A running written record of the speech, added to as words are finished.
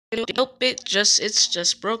Nope, it's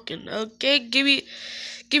just broken. Okay, give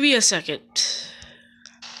me a second.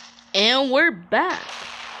 And we're back.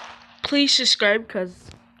 Please subscribe, because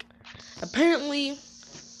apparently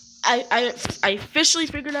I officially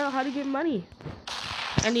figured out how to get money.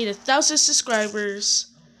 I need 1,000 subscribers.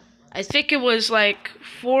 I think it was like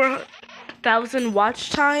 4,000 watch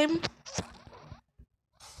time.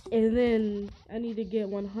 And then I need to get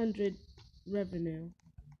 100 revenue.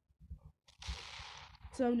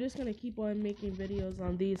 So I'm just gonna keep on making videos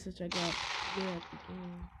on these since I got good at the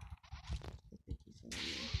game.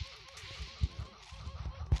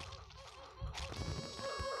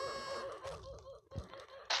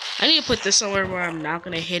 I need to put this somewhere where I'm not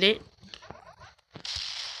gonna hit it.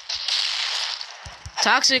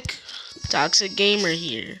 Toxic gamer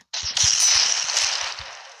here.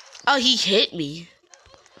 Oh, he hit me.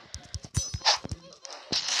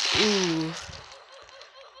 Ooh.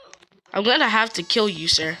 I'm gonna have to kill you,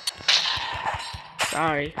 sir.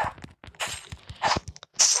 Sorry.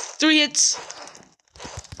 3 hits.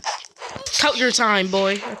 Count your time,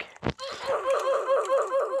 boy. Okay.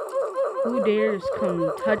 Who dares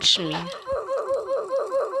come touch me?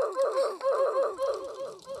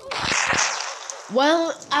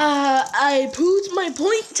 Well, I proved my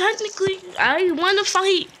point, technically. I won a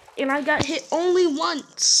fight, and I got hit only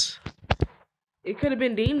once. It could have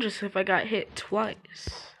been dangerous if I got hit twice.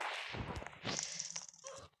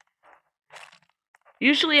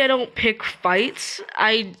 Usually I don't pick fights.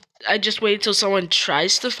 I just wait till someone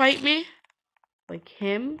tries to fight me. Like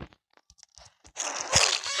him.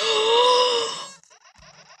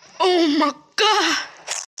 Oh my god!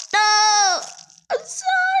 No! I'm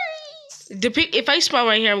sorry! If I spawn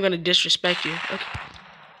right here, I'm gonna disrespect you. Okay.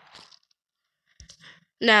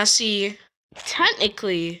 Now see,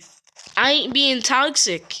 technically, I ain't being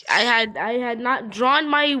toxic. I had not drawn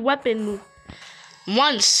my weapon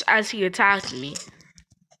once as he attacked me.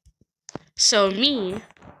 So me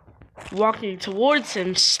walking towards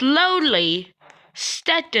him slowly,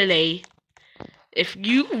 steadily. If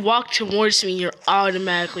you walk towards me, you're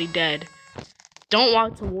automatically dead. Don't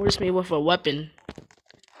walk towards me with a weapon.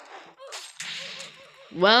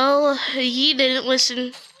 Well, he didn't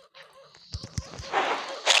listen.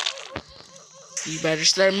 You better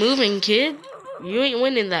start moving, kid. You ain't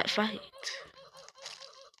winning that fight.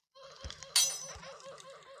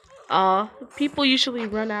 People usually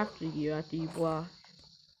run after you after you block.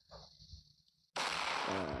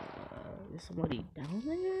 Is somebody down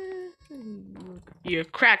there? You're a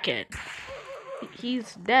crackhead.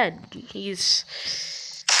 He's dead.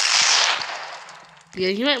 Yeah,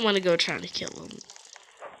 you might want to go try to kill him.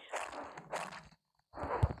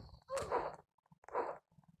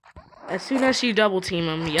 As soon as you double team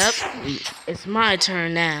him, yep, it's my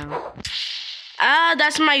turn now. Ah,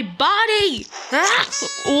 that's my body! Ah,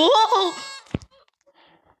 whoa!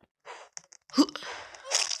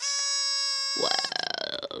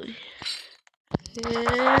 Wow.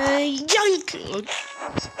 Yoink!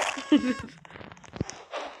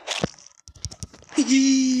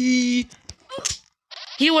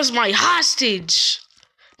 He was my hostage!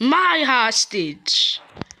 My hostage!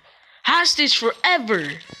 Hostage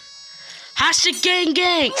forever! Hostage gang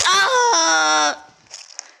gang! Ah!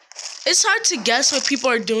 It's hard to guess what people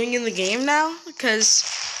are doing in the game now, because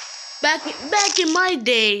back in my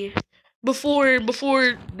day, before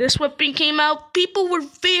this weapon came out, people were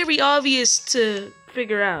very obvious to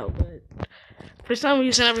figure out. But for some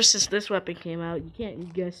reason, ever since this weapon came out, you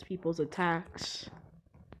can't guess people's attacks.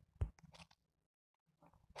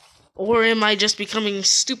 Or am I just becoming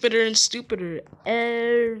stupider and stupider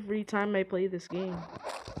every time I play this game?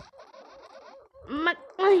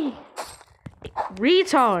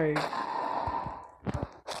 Retard!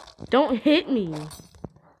 Don't hit me.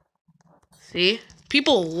 See?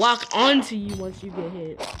 People lock onto you once you get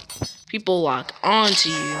hit. People lock onto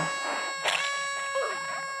you.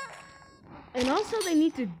 And also they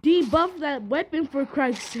need to debuff that weapon, for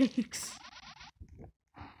Christ's sakes.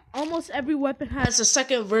 Almost every weapon has a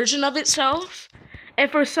second version of itself.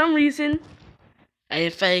 And for some reason,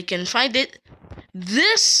 if I can find it,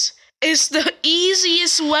 this is the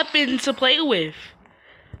easiest weapon to play with.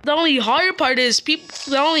 The only hard part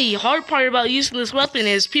about using this weapon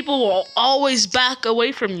is people will always back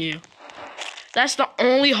away from you. That's the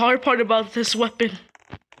only hard part about this weapon.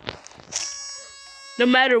 No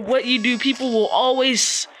matter what you do, people will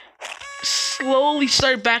always slowly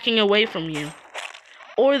start backing away from you.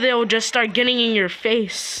 Or they'll just start getting in your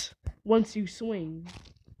face once you swing.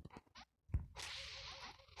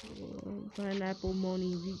 Pineapple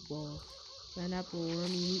money meatballs. Pineapple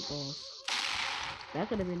runny meatballs. That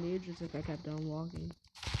could have been dangerous if I kept on walking.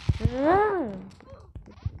 Ah!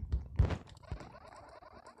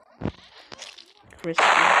 frisky.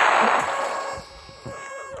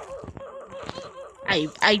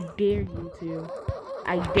 I dare you to.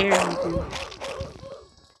 I dare you to.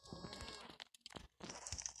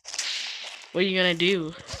 What are you gonna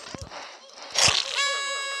do?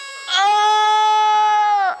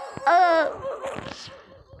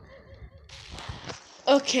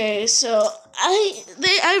 Okay, so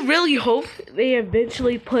I really hope they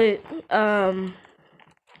eventually put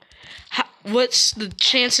what's the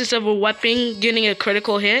chances of a weapon getting a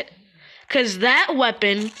critical hit? Cause that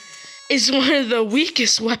weapon is one of the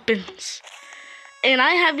weakest weapons, and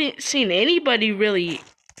I haven't seen anybody really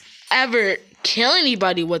ever kill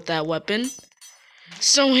anybody with that weapon.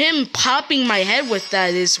 So him popping my head with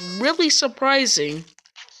that is really surprising.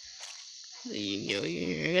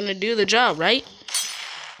 You're gonna do the job, right?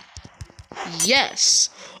 Yes.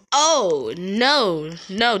 Oh, no.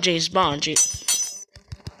 No, James Bond. Hey,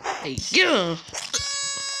 yeah.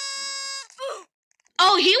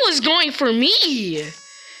 Oh, he was going for me.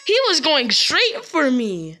 He was going straight for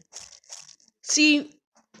me. See,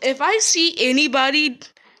 if I see anybody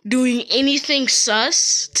doing anything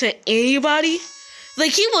sus to anybody,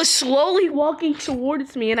 like he was slowly walking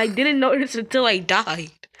towards me and I didn't notice until I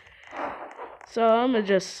died. So I'm gonna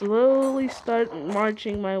just slowly start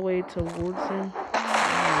marching my way towards him.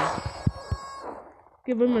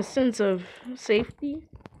 Give him a sense of safety.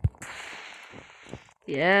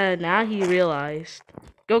 Yeah, now he realized.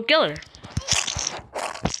 Go kill her.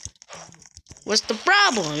 What's the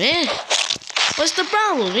problem, man? What's the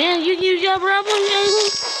problem, man? You got a problem, man?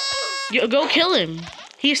 You go kill him.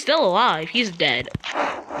 He's still alive. He's dead.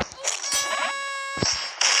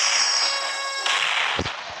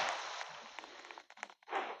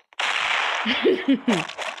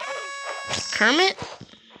 Kermit?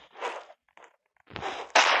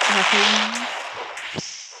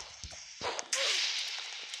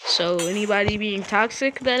 So, anybody being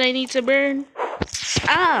toxic that I need to burn?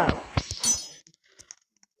 Ah!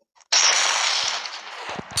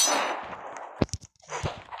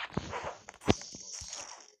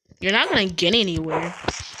 You're not gonna get anywhere.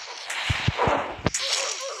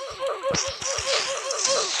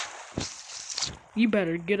 You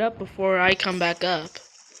better get up before I come back up.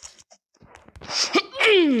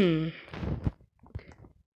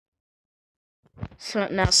 So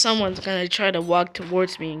now someone's gonna try to walk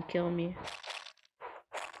towards me and kill me.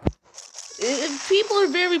 People are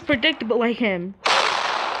very predictable like him.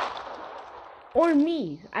 Or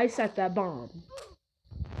me. I set that bomb.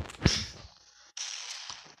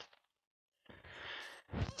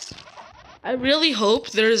 I really hope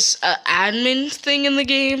there's an admin thing in the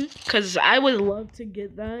game, because I would love to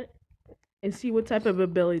get that and see what type of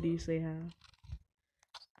abilities they have.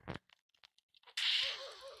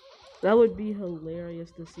 That would be hilarious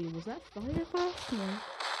to see. Was that Firefox? No.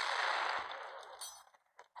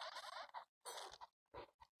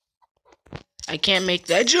 I can't make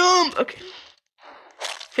that jump. Okay.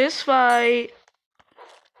 Fist fight.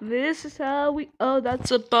 This is how we... Oh, that's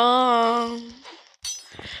a bomb.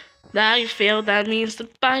 Now you failed. That means to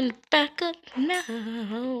find back up now.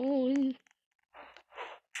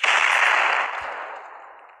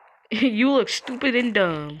 You look stupid and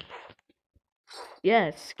dumb.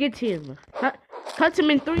 Yes, get him. Cut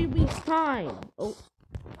him in 3 weeks' time. Oh.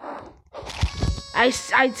 I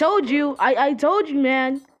told you. I told you,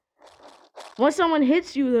 man. Once someone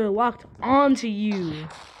hits you, they're locked onto you.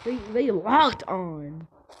 They locked on.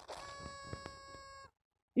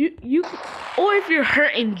 You or if you're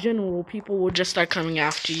hurt in general, people will just start coming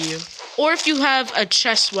after you. Or if you have a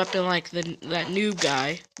chest weapon like that noob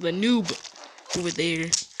guy, the noob over there,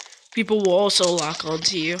 people will also lock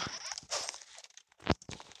onto you.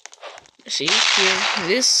 See here,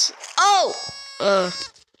 this. Oh,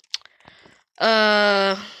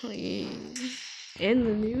 and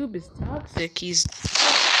the noob is toxic. He's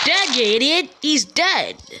dead, you idiot. He's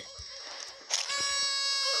dead.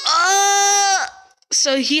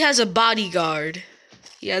 So he has a bodyguard.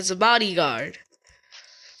 He has a bodyguard.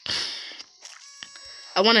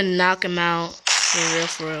 I want to knock him out.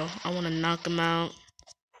 For real. I want to knock him out.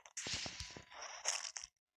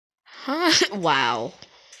 Huh? Wow.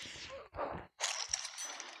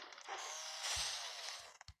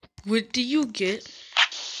 What do you get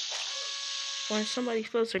when somebody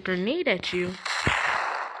throws a grenade at you?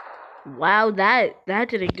 Wow, that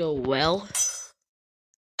didn't go well.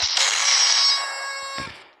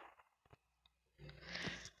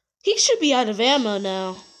 He should be out of ammo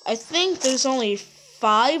now. I think there's only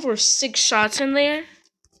 5 or 6 shots in there.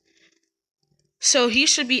 So he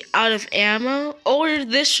should be out of ammo. Or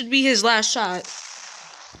this should be his last shot.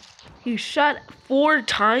 He shot 4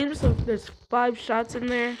 times, so there's 5 shots in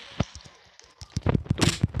there.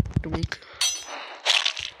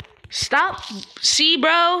 Stop. See,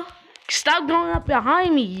 bro? Stop going up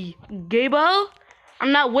behind me, Gabo.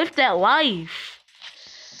 I'm not with that life.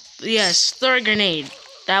 Yes, throw a grenade.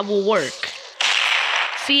 That will work.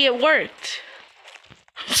 See, it worked.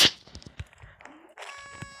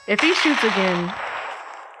 If he shoots again...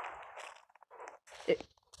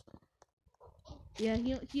 Yeah,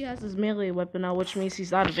 he has his melee weapon now, which means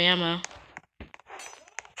he's out of ammo.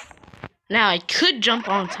 Now, I could jump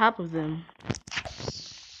on top of them.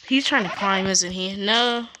 He's trying to climb, isn't he?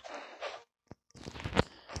 No.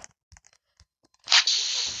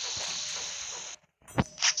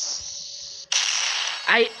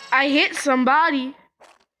 I hit somebody.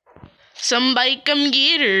 Somebody come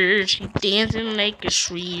get her. She dancing like a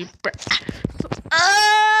stripper.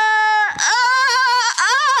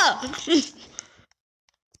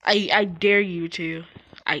 I dare you to.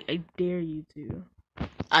 I dare you to.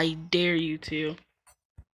 I dare you to.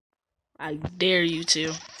 I dare you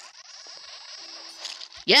to.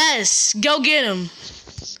 Yes! Go get him!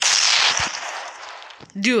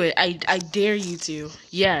 Do it. I dare you to.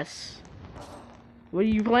 Yes. What are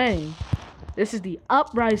you planning? This is the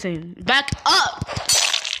uprising. Back up!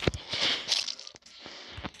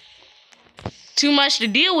 Too much to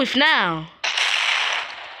deal with now.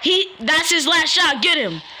 That's his last shot. Get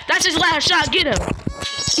him. That's his last shot. Get him.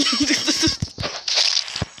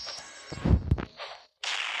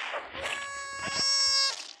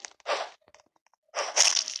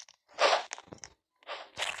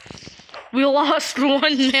 We lost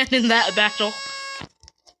one man in that battle.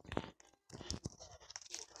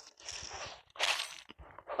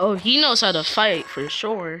 Oh, he knows how to fight for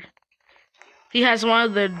sure. He has one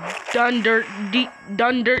of the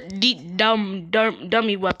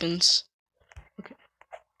dummy weapons. Okay.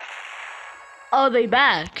 Oh, they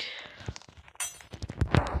back.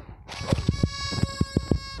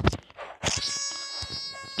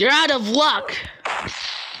 You're out of luck.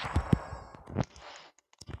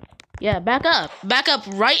 Yeah, back up. Back up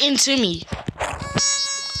right into me.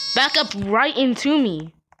 Back up right into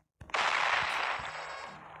me.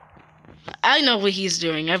 I know what he's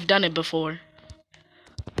doing. I've done it before.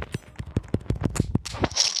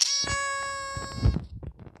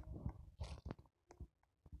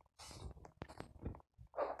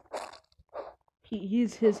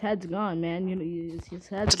 His head's gone, man. You know, his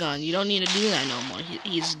head's gone. You don't need to do that no more.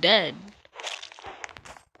 He's dead.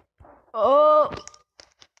 Oh.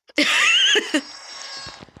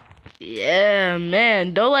 Yeah,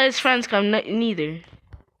 man. Don't let his friends come neither.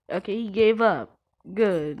 Okay, he gave up.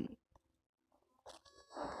 Good.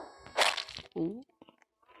 Ooh.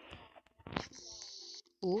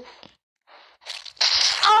 Ooh.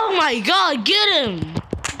 Oh my god, get him!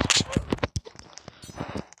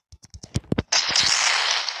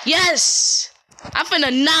 Yes! I'm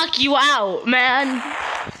finna knock you out, man.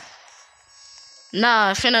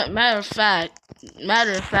 Nah, matter of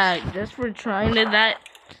fact, just for trying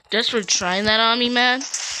that on me, man.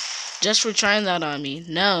 Just for trying that on me.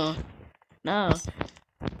 No.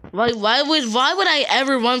 Why would I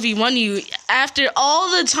ever 1v1 you after all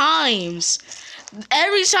the times?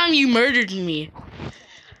 Every time you murdered me.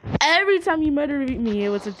 Every time you murdered me, it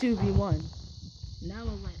was a 2v1. Now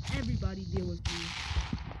I'll let everybody deal with me.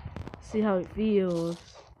 See how it feels.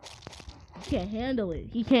 He can't handle it.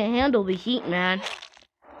 He can't handle the heat, man.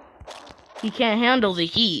 He can't handle the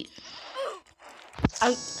heat.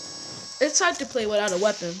 It's hard to play without a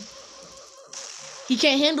weapon. He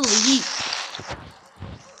can't handle the heat.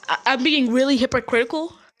 I'm being really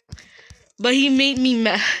hypocritical, but he made me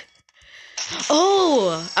mad.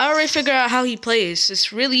 Oh, I already figured out how he plays.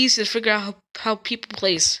 It's really easy to figure out how people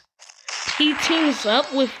plays. He teams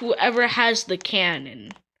up with whoever has the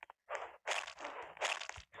cannon.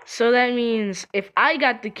 So that means if I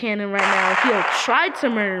got the cannon right now, he'll try to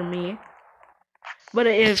murder me. But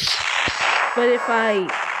if I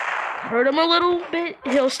hurt him a little bit,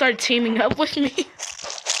 he'll start teaming up with me.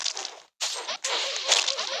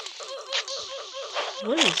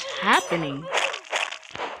 What is happening?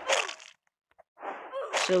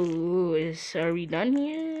 So, are we done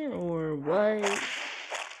here, or what?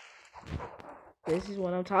 This is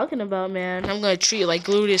what I'm talking about, man. I'm gonna treat it like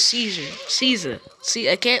Glutius Caesar. See,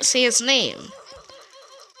 I can't say his name.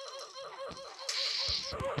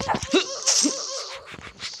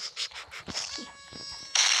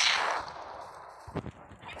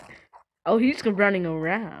 Oh, he's running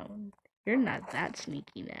around. You're not that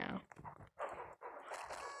sneaky now.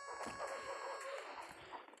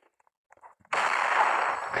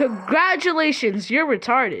 Congratulations, you're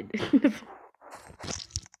retarded.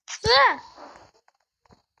 Ah!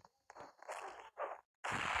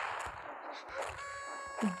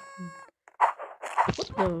 What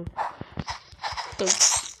the?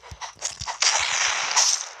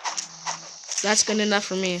 That's good enough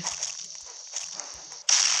for me.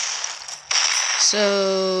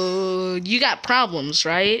 So, you got problems,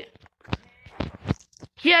 right?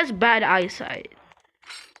 He has bad eyesight.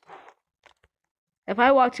 If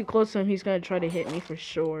I walk too close to him, he's gonna try to hit me for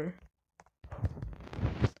sure.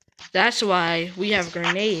 That's why we have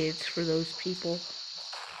grenades for those people.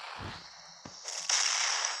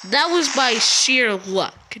 That was by sheer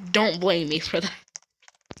luck. Don't blame me for that.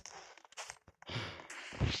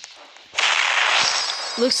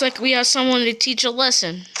 Looks like we have someone to teach a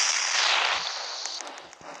lesson.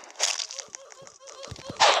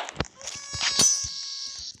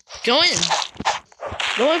 Go in.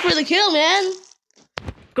 Going for the kill, man.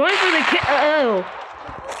 Going for the kill. Oh.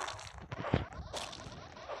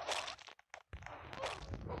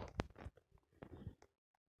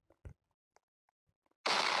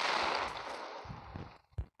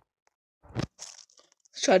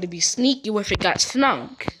 Try to be sneaky if it got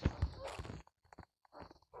snug.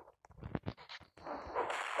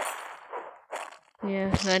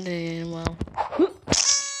 Yeah, that didn't end well.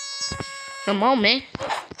 Come on, man.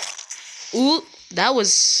 Ooh, that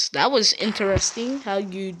was interesting how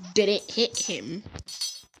you didn't hit him.